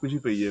এখানে সবকিছু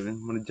পেয়ে যাবেন।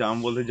 মানে জাম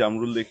বলতে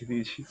জামরুল দেখে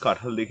দিয়েছি,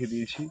 কাঁঠাল দেখে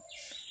দিয়েছি,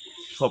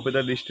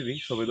 সবেদা লিস্টে নেই,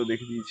 সবেদা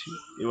দেখে দিয়েছি।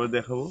 এবার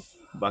দেখাবো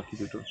বাকি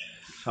দুটো,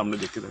 সামনে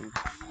দেখতে থাকবো।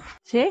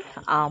 হচ্ছে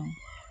আম,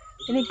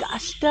 মানে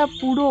গাছটা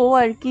পুরো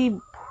আর কি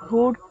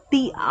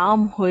ভর্তি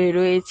আম হয়ে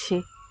রয়েছে।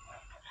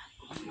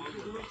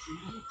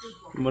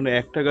 মানে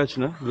একটা গাছ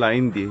না,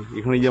 লাইন দিয়ে।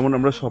 এখানে যেমন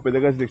আমরা সবেদা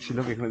গাছ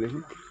দেখছিলাম, এখানে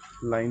দেখুন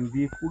লাইন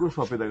দিয়ে পুরো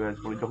সপেদা গাছ,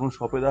 মানে যখন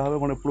সপেদা হবে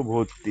মানে পুরো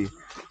ভর্তি,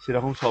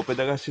 সেরকম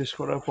সপেদা গাছ শেষ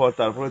করার পর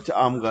তারপর হচ্ছে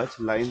আম গাছ,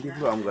 লাইন দিয়ে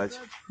পুরো আম গাছ।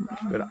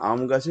 এবার আম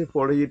গাছের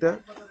পরে যেটা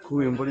খুব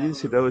ইম্পর্টেন্ট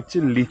সেটা হচ্ছে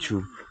লিচু,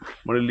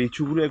 মানে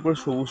লিচুগুলো একবার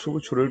সবুজ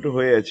সবুজ ছোটো ছোটো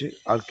হয়ে আছে,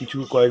 আর কিছু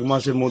কয়েক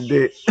মাসের মধ্যে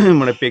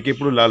মানে পেকে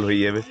পুরো লাল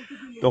হয়ে যাবে,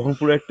 তখন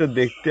পুরো একটা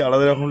দেখতে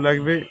আলাদা রকম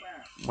লাগবে,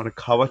 মানে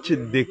খাওয়াচ্ছে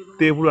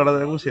দেখতে পুরো আলাদা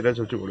রকম, সেটা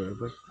হচ্ছে বড়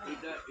ব্যাপার।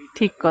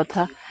 ঠিক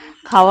কথা,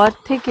 খাওয়ার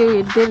থেকেও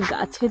এদের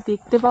গাছে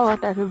দেখতে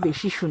পাওয়াটা আরো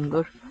বেশি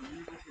সুন্দর।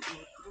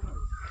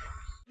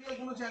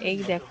 এই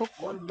দেখো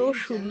কত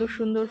সুন্দর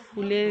সুন্দর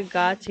ফুলের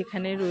গাছ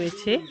এখানে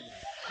রয়েছে,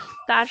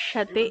 তার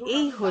সাথে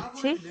এই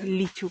হচ্ছে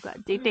লিচু গাছ,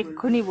 যেটা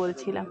এক্ষুনি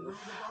বলছিলাম,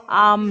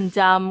 আম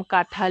জাম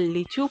কাঁঠাল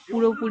লিচু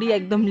পুরোপুরি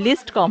একদম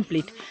লিস্ট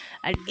কমপ্লিট।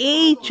 আর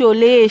এই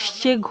চলে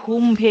এসছে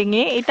ঘুম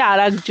ভেঙে, এটা আর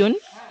একজন,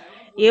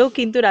 এও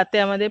কিন্তু রাতে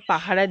আমাদের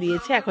পাহারা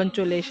দিয়েছে, এখন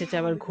চলে এসেছে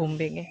আবার ঘুম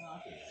ভেঙে।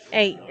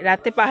 এই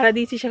রাতে পাহারা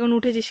দিয়েছিস, এখন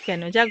উঠেছিস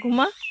কেন? যা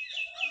ঘুমা।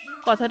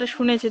 কথাটা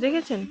শুনেছে,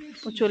 দেখেছেন,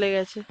 ও চলে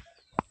গেছে।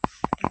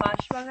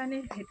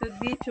 বাঁশবাগানের ভেতর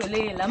দিয়ে চলে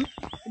এলাম,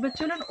 এবার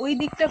চলুন ওই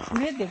দিকটা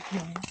ঘুরে দেখে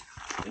নিন,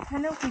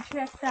 এখানেও কিছু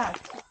একটা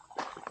আছে,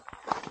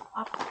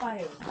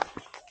 আপ্যায়ন,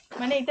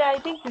 মানে এটা আই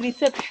থিঙ্ক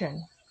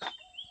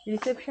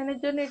রিসেপশনের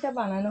জন্য এটা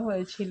বানানো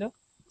হয়েছিল,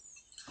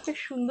 বেশ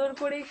সুন্দর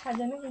করেই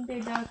সাজানো, কিন্তু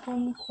এটা এখন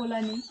খোলা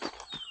নেই,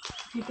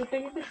 ভেতরটা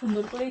কিন্তু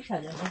সুন্দর করেই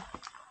সাজানো।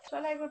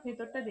 চলো একবার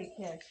ভেতরটা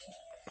দেখে আসি।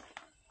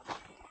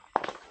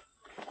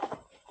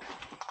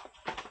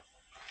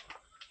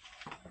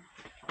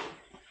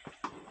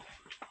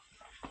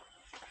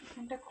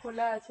 এখানটা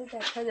খোলা আছে,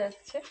 দেখা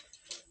যাচ্ছে।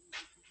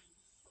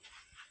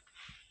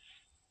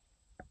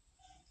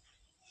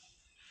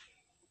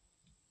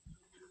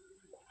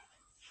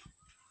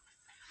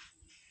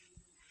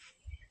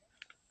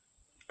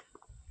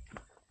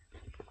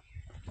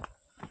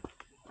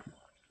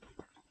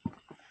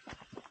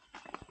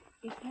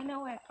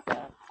 এখানেও একটা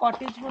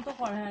কটেজ মতো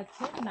করা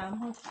আছে, নাম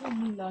হচ্ছে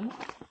মিলন।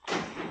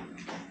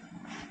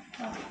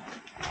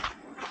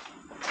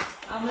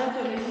 আমরা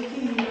চলে এসেছি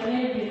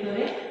মিলনের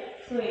ভেতরে,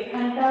 তো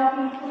এখানটাও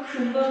কিন্তু খুব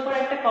সুন্দর করে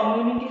একটা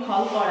কমিউনিটি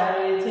হল করা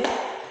রয়েছে,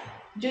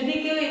 যদি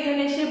কেউ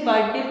এখানে এসে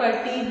বার্থডে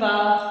পার্টি বা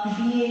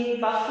বিয়ে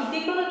বা যে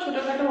কোনো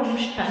ছোটোখাটো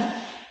অনুষ্ঠান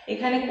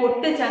এখানে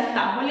করতে চান,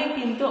 তাহলে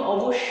কিন্তু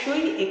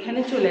অবশ্যই এখানে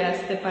চলে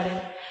আসতে পারেন,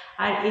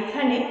 আর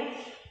এখানে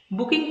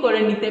বুকিং করে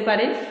নিতে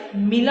পারেন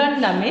মিলন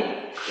নামে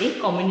এই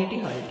কমিউনিটি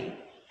হলটি।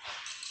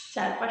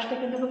 চারপাশটা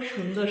কিন্তু খুব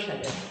সুন্দর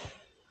সাজানো।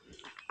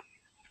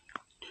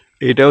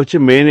 এটা হচ্ছে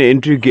মেন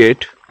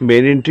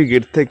এন্ট্রি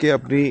গেট থেকে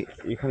আপনি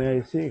এখানে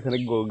এসে এখানে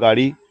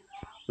গাড়ি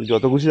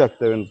যত খুশি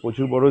রাখতে পারবেন,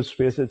 প্রচুর বড়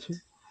স্পেস আছে,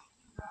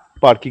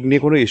 পার্কিং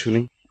নিয়ে কোনো ইস্যু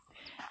নেই।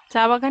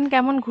 চা বাগান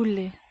কেমন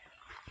ঘুরলে?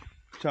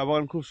 চা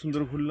বাগান খুব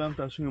সুন্দর ঘুরলাম,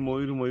 তার সঙ্গে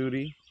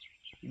ময়ূরী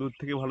দূর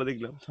থেকে ভালো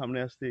দেখলাম, সামনে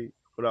আসতেই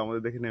ওরা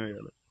আমাদের দেখে নেমে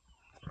গেল,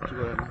 কিছু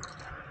করার নেই।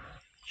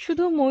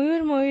 শুধু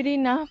ময়ূরী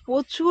না,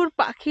 প্রচুর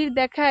পাখির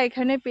দেখা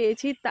এখানে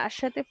পেয়েছি, তার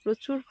সাথে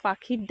প্রচুর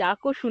পাখির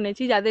ডাকও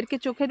শুনেছি, যাদেরকে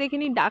চোখে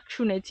দেখিনি ডাক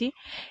শুনেছি।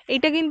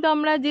 এটা কিন্তু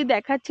আমরা যে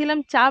দেখাচ্ছিলাম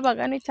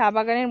চা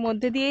বাগানের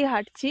মধ্যে দিয়েই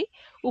হাঁটছি,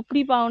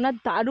 উপরি পাওনা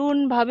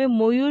দারুণভাবে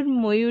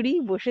ময়ূরী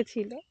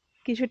বসেছিল,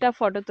 কিছুটা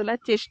ফটো তোলার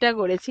চেষ্টা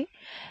করেছি।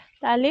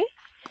 তাহলে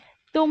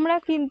তোমরা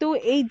কিন্তু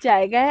এই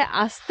জায়গায়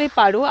আসতে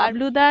পারো,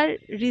 বাবলুদার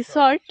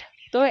রিসর্ট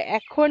তো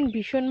এখন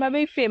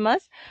ভীষণভাবেই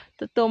ফেমাস,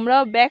 তো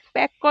তোমরাও ব্যাগ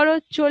প্যাক করো,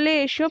 চলে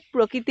এসো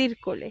প্রকৃতির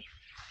কোলে।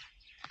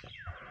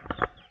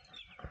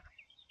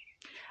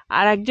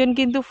 আর একজন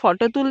কিন্তু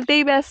ফটো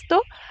তুলতেই ব্যস্ত,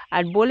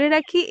 আর বলে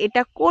রাখি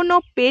এটা কোনো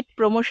পেড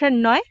প্রমোশন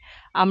নয়,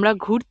 আমরা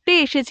ঘুরতে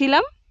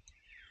এসেছিলাম,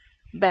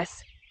 ব্যাস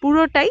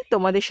পুরোটাই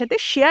তোমাদের সাথে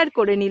শেয়ার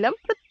করে নিলাম,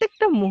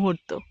 প্রত্যেকটা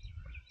মুহূর্ত।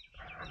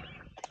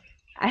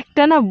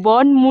 একটা না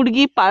বন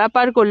মুরগি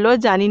পারাপার করলো,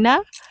 জানি না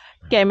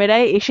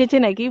ক্যামেরায় এসেছে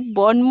নাকি,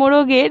 বন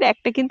মোরগের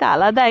একটা কিন্তু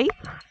আলাদাই,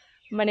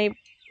 মানে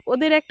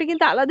ওদের একটা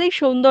কিন্তু আলাদাই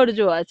সৌন্দর্য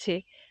আছে,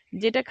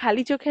 যেটা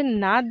খালি চোখে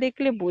না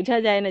দেখলে বোঝা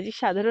যায় না যে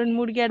সাধারণ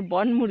মুরগি আর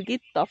বন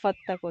মুরগির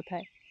তফাৎটা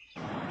কোথায়।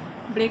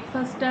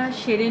 ব্রেকফাস্টটা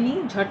সেরে নিই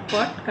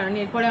ঝটপট, কারণ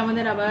এরপরে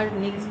আমাদের আবার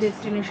নেক্সট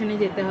ডেস্টিনেশনে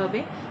যেতে হবে।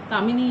 তো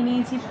আমি নিয়ে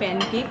নিয়েছি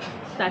প্যানকেক,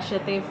 তার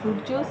সাথে ফ্রুট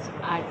জুস,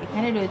 আর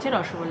এখানে রয়েছে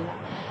রসগোল্লা,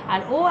 আর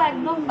ও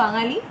একদম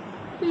বাঙালি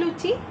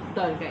লুচি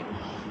তরকারি।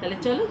 তাহলে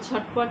চলো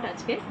ঝটপট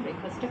আজকে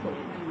ব্রেকফাস্টটা করে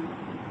নিই।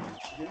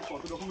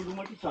 কত রকমের রুম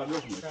আছে? 4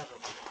 রকমের।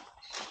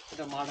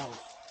 এটা মাড হাউস,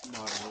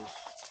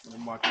 মানে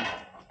মাটি।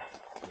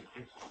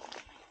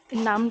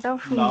 নামটাও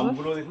সুন্দর।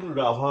 নামগুলো দেখুন,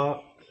 রাভা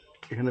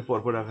এখানে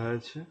পরপর রাখা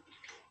আছে।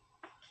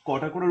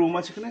 কটা করে রুম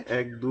আছে এখানে?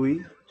 1 2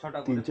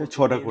 3 4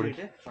 6টা করে,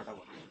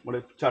 মানে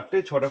 4টে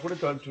 6টা করে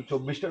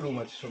 24টা রুম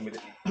আছে সব মিলে।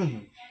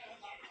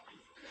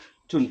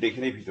 চলুন দেখে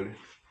নেই ভিতরে।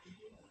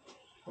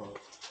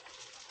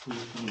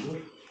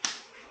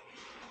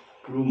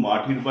 পুরো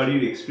মাটির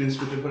বাড়ির এক্সপিরিয়েন্স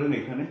পেতে পারেন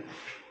এখানে।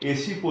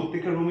 এসি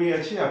প্রত্যেকটা রুমেই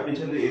আছে, আপনি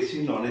চাইলে এসি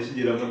নন এসি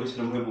যেরকম হবে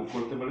সেরকমভাবে বুক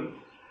করতে পারেন।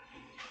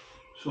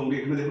 সঙ্গে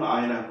এখানে দেখুন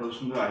আয়না, কত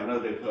সুন্দর আয়না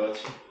দেখা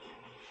আছে।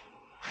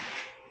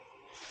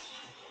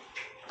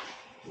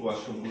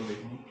 ওয়াশরুমগুলো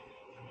দেখুন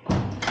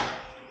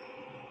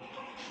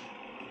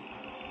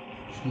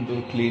সুন্দর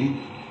ক্লিন।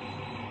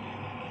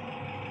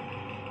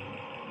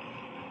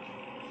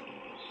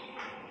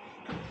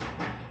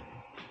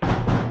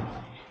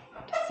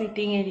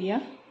 Sitting area.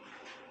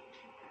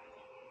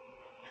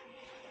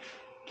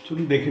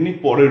 চলুন দেখে নিই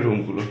পরের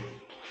রুমগুলো।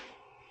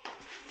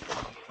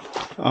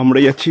 আমরা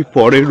যাচ্ছি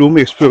পরের রুম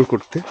এক্সপ্লোর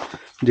করতে,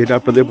 যেটা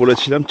আপনাদের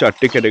বলেছিলাম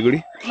 4টে ক্যাটাগরি।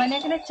 মানে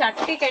এখানে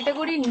 4টে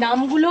ক্যাটাগরির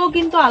নামগুলোও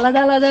কিন্তু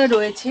আলাদা আলাদা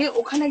রয়েছে।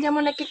 ওখানে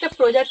যেমন একটা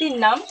প্রজাতির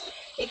নাম,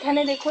 এখানে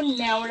দেখুন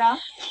নেওড়া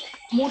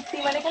মূর্তি,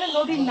 মানে এখানে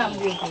নদীর নাম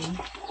দিয়েছেন।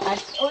 আর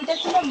ওইটা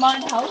ছিল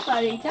মাড হাউস,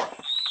 আর এইটা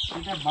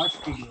বার্ড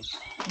স্টুডিও।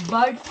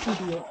 বার্ড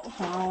স্টুডিও,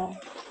 হ্যাঁ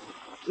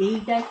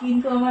এইটা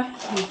কিন্তু আমার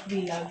হেভি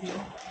লাগলো,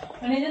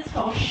 মানে জাস্ট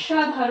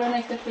অসাধারণ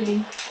একটা ফিলিং।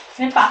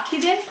 মানে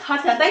পাখিদের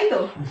খাঁচা, তাই তো?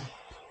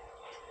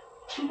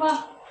 বাহ।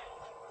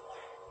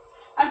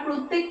 আর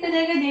প্রত্যেকটা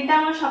জায়গায় যেটা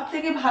আমার সব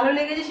থেকে ভালো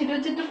লেগেছে সেটা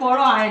হচ্ছে একটু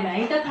বড় আয়না,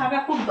 এটা থাকা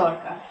খুব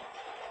দরকার।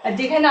 আর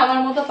যেখানে আমার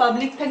মতো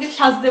পাবলিক থাকে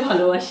সাজতে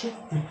ভালোবাসে।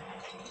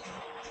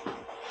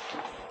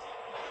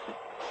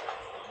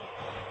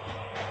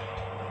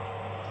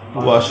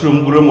 ওয়াশরুম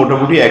গুলো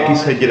মোটামুটি একই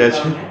সাইজের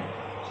আছে।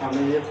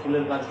 সামনে যে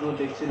ফুলের গাছগুলো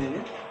দেখছেন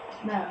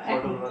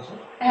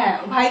হ্যাঁ,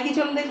 ভাই কিছু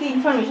আমাদেরকে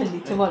ইনফরমেশন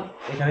দিচ্ছে, বল।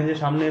 এখানে যে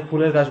সামনে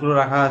ফুলের গাছগুলো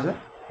রাখা আছে,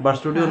 বার্ড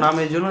স্টুডিও নাম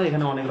এর জন্য।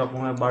 এখানে অনেক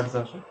রকমের বার্ডস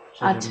আসে,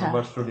 আচ্ছা,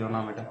 বার্ড স্টুডিও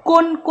নাম এটা।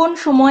 কোন কোন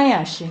সময়ে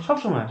আসে? সব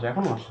সময় আসে,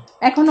 এখনো আসে।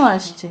 এখনো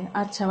আসছে,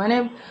 আচ্ছা। মানে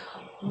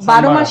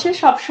 12 মাসে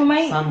সব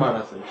সময় সানবার্ড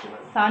আছে।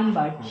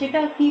 সানবার্ড, সেটা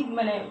কি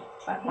মানে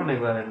অনেক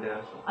ভ্যারাইটির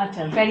আছে।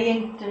 আচ্ছা,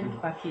 ভ্যারিয়েন্টের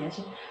পাখি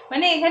আসে।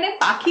 মানে এখানে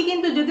পাখি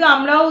কিন্তু, যদিও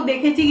আমরাও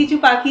দেখেছি কিছু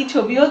পাখি,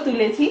 ছবিও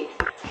তুলেছি,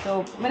 তো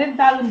মানে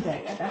দারুণ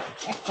জায়গাটা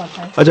এক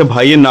কথায়। আচ্ছা,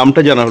 ভাইয়ের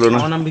নামটা জানা হলো না।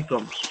 আমার নাম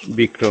বিক্রম।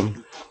 বিক্রম।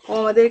 ও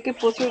আমাদেরকে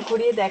প্রচুর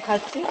ঘুরিয়ে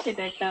দেখাচ্ছে,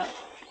 সেটা একটা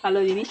ভালো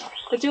জিনিস।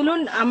 তো চলুন,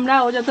 আমরা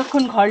ও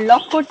যতক্ষণ ঘর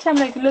লক করছে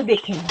আমরা এগুলো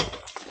দেখে নিই।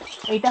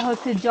 এটা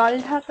হচ্ছে জল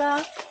ঢাকা,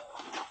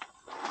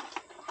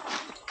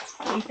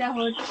 এটা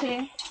হচ্ছে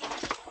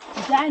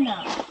যায় না,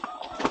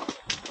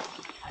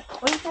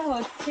 ওইটা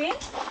হচ্ছে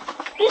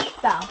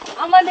তিস্তা,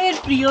 আমাদের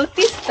প্রিয়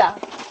তিস্তা।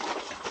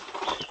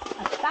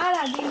 আর তার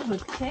আগে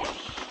হচ্ছে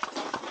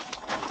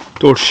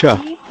তোরসা।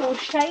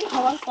 তোরসাই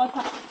হওয়ার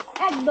কথা,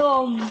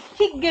 একদম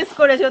ঠিক গেস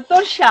করেছো,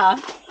 তোরসা।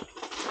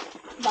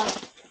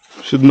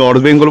 শুধু নর্থ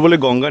বেঙ্গল বলে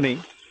গঙ্গা নেই।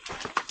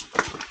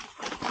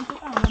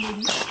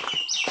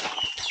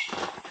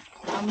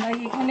 আমরা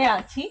এখানে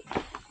আছি,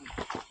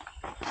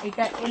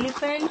 এটা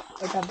এলিফ্যান্ট,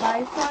 ওটা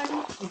বাইসন,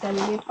 এটা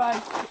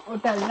লেপার্ড,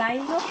 ওটা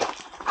রাইনো,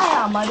 আর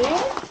আমাদের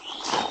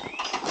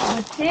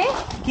হচ্ছে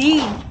কি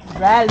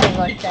রয়্যাল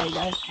বেঙ্গল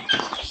টাইগার।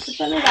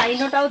 তাহলে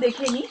রাইনোটাও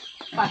দেখে নি,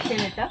 পাশের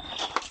এটা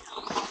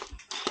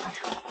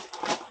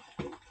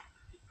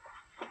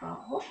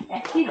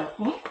একই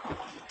রকম।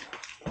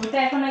 ওটা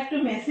এখন একটু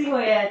মেসি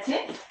হয়ে আছে,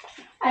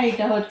 আর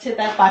এটা হচ্ছে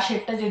তার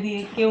পাশেরটা, যদি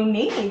কেউ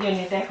নেই এই জন্য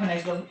এটা এখন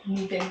একদম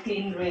নিট এন্ড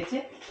ক্লিন রয়েছে।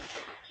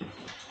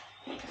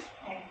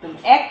 একদম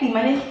একই,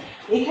 মানে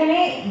এখানে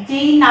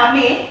যেই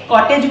নামে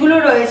কটেজ গুলো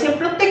রয়েছে,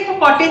 প্রত্যেকটা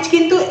কটেজ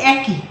কিন্তু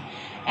একই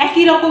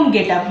একই রকম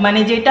গেট আপ। মানে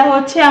যেটা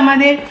হচ্ছে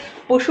আমাদের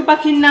পশু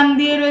পাখির নাম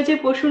দিয়ে রয়েছে,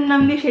 পশুর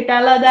নাম দিয়ে সেটা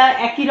আলাদা,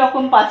 একই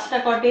রকম 5টা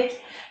কটেজ,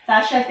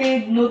 তার সাথে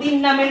নদীর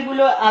নামের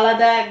গুলো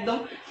আলাদা একদম,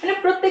 মানে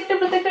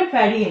প্রত্যেকটা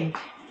ভ্যারিয়েন্ট।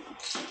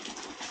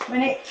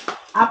 মানে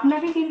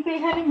আপনাকে কিন্তু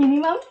এখানে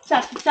মিনিমাম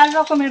 4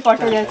 রকমের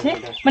কটেজ আছে,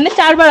 মানে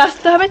 4 বার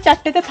আসতে হবে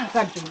 4টেতে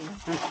থাকার জন্য।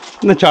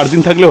 না, 4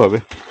 দিন থাকলেও হবে।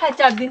 হ্যাঁ,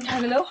 4 দিন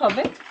থাকলেও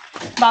হবে।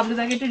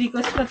 বাবলুদাকে একটু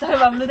রিকোয়েস্ট করতে হবে,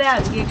 বাবলুদা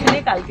আজকে এখানে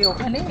কালকে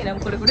ওখানে, এরকম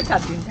করে করে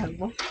 4 দিন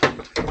থাকবো।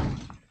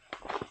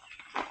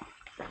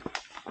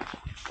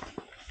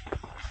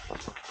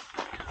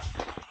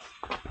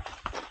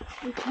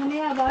 এখানে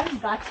আবার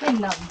গাছের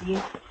নাম দিয়ে,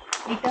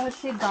 এটা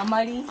হচ্ছে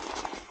গামারি,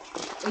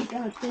 এটা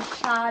হচ্ছে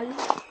শাল,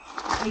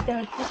 এটা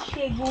হচ্ছে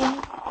সেগুন,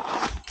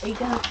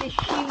 এইটা হচ্ছে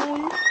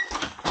শিমুল,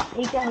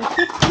 এইটা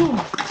হচ্ছে চুন,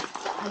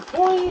 আর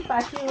ওই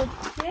পাশে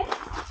হচ্ছে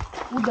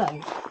উদাল।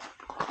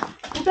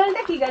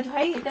 উদালটা কি গাছ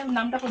ভাই? এটার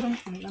নামটা প্রথম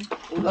শুনলাম।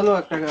 উদালও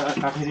একটা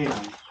কাঠেরই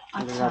নাম।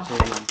 আচ্ছা,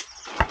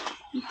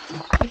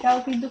 এটাও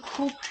কিন্তু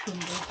খুব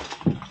সুন্দর।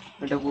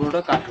 এটা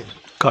পুরোটা কাঠের।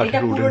 এটা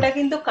পুরোটা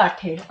কিন্তু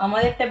কাঠের,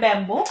 আমাদের একটা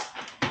ব্যাম্বো,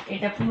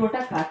 এটা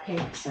পুরোটা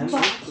কাঠের,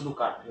 শুধু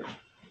কাঠের।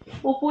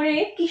 উপরে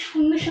কি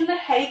সুন্দর সুন্দর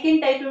হ্যারিকেন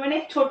টাইপের, মানে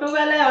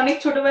ছোটবেলায়, অনেক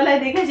ছোটবেলায়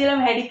দেখেছিলাম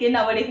হ্যারিকেন,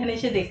 আবার এখানে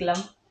এসে দেখলাম।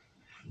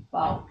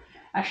 পাও।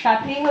 আর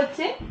সাথেই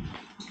হচ্ছে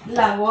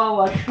লাগোয়া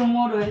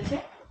ওয়াশরুমও রয়েছে।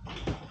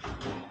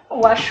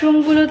 ওয়াশরুম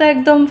গুলো তো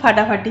একদম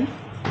ফাটাফাটি,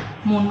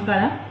 মন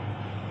করা।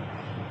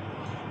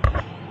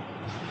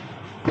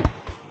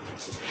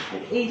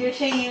 এই যে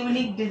সেই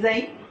ইউনিক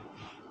ডিজাইন,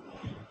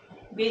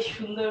 বেশ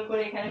সুন্দর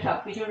করে এখানে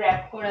সবকিছু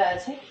র‍্যাপ করা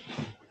আছে।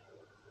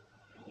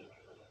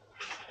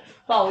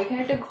 পাও, এখানে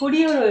একটা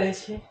ঘড়িও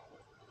রয়েছে,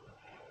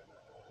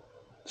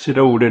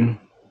 সেটা উডেন।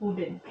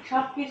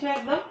 সবকিছু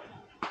একদম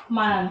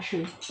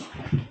মানানসই।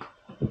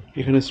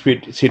 এখানে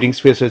সিটিং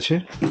স্পেস আছে।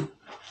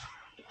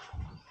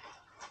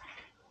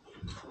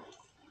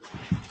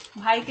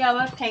 ভাইকে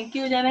আবার থ্যাংক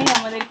ইউ জানাই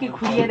আমাদেরকে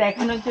ঘুরিয়ে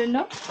দেখানোর জন্য।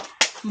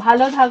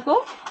 ভালো থাকো,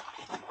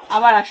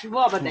 আবার আসবো,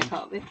 আবার দেখা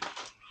হবে।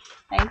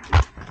 Thank you.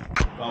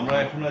 আমরা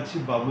এখন আছি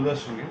বাবলুদার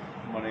সঙ্গে,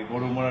 মানে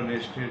গরুমারা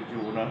নেস্টের যে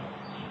ওনার,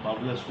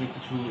 বাবলুদার সঙ্গে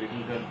কিছু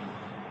এখানকার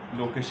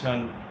লোকেশন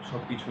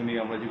সব কিছু নিয়ে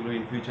আমরা যেগুলো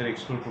ইন ফিউচার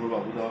এক্সপ্লোর করবো,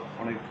 বাবুদা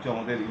অনেক কিছু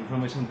আমাদের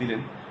ইনফরমেশন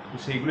দিলেন। তো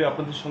সেইগুলোই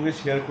আপনাদের সঙ্গে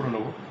শেয়ার করে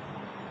নেবো।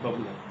 বাবু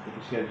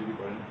একটু শেয়ার যদি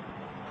করেন।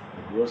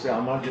 ডুয়ার্সে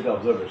আমার যেটা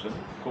অবজারভেশন,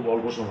 খুব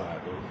অল্প সময়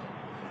আগে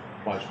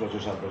 5 বছর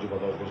 7 বছর বা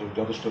 10 বছর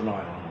যথেষ্ট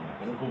নয় আমার মনে হয়।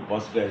 এখানে খুব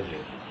ভার্সটাইল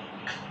জায়গা।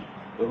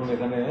 ধরুন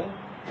এখানে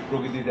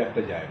প্রকৃতির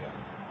একটা জায়গা,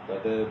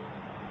 তাতে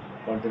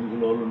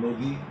কন্টেন্টগুলো হলো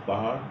নদী,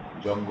 পাহাড়,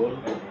 জঙ্গল,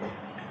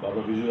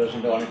 তারপর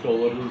ভিজুয়ালেশনটা অনেকটা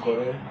ওভাররুল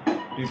করে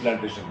টি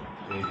প্ল্যান্টেশন,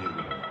 এই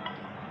যেগুলো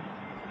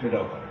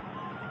সেটাও করে।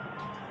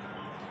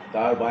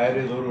 তার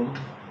বাইরে ধরুন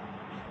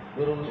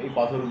এই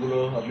পাথরগুলো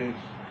আপনি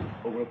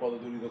ওপরে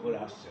পদদলিত করে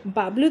আসছেন।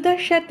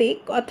 বাবলুদার সাথে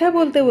কথা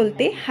বলতে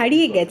বলতে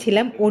হারিয়ে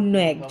গেছিলাম অন্য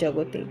এক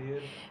জগতে।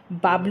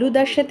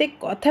 বাবলুদার সাথে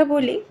কথা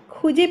বলে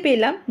খুঁজে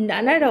পেলাম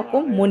নানা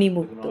রকম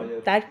মণিমুক্ত,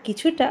 তার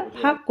কিছুটা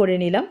ভাগ করে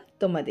নিলাম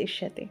তোমাদের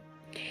সাথে।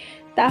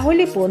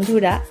 তাহলে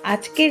বন্ধুরা,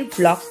 আজকের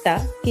ব্লগটা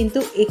কিন্তু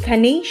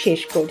এখানেই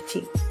শেষ করছি।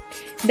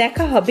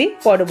 দেখা হবে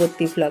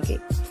পরবর্তী ব্লগে।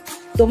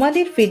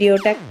 তোমাদের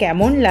ভিডিওটা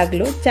কেমন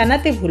লাগলো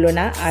জানাতে ভুলো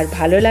না, আর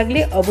ভালো লাগলে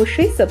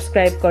অবশ্যই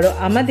সাবস্ক্রাইব করো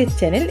আমাদের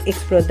channel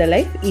explore the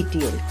life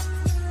ETL.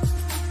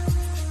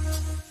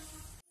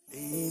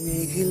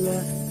 মেঘলা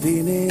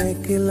দিনে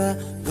একলা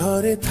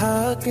ঘরে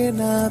থাকে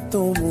না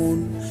তো মন,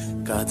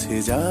 কাছে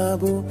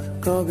যাব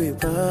কবে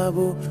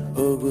পাবো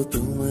ওগো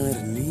তোমার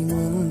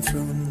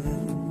নিমন্ত্রণ।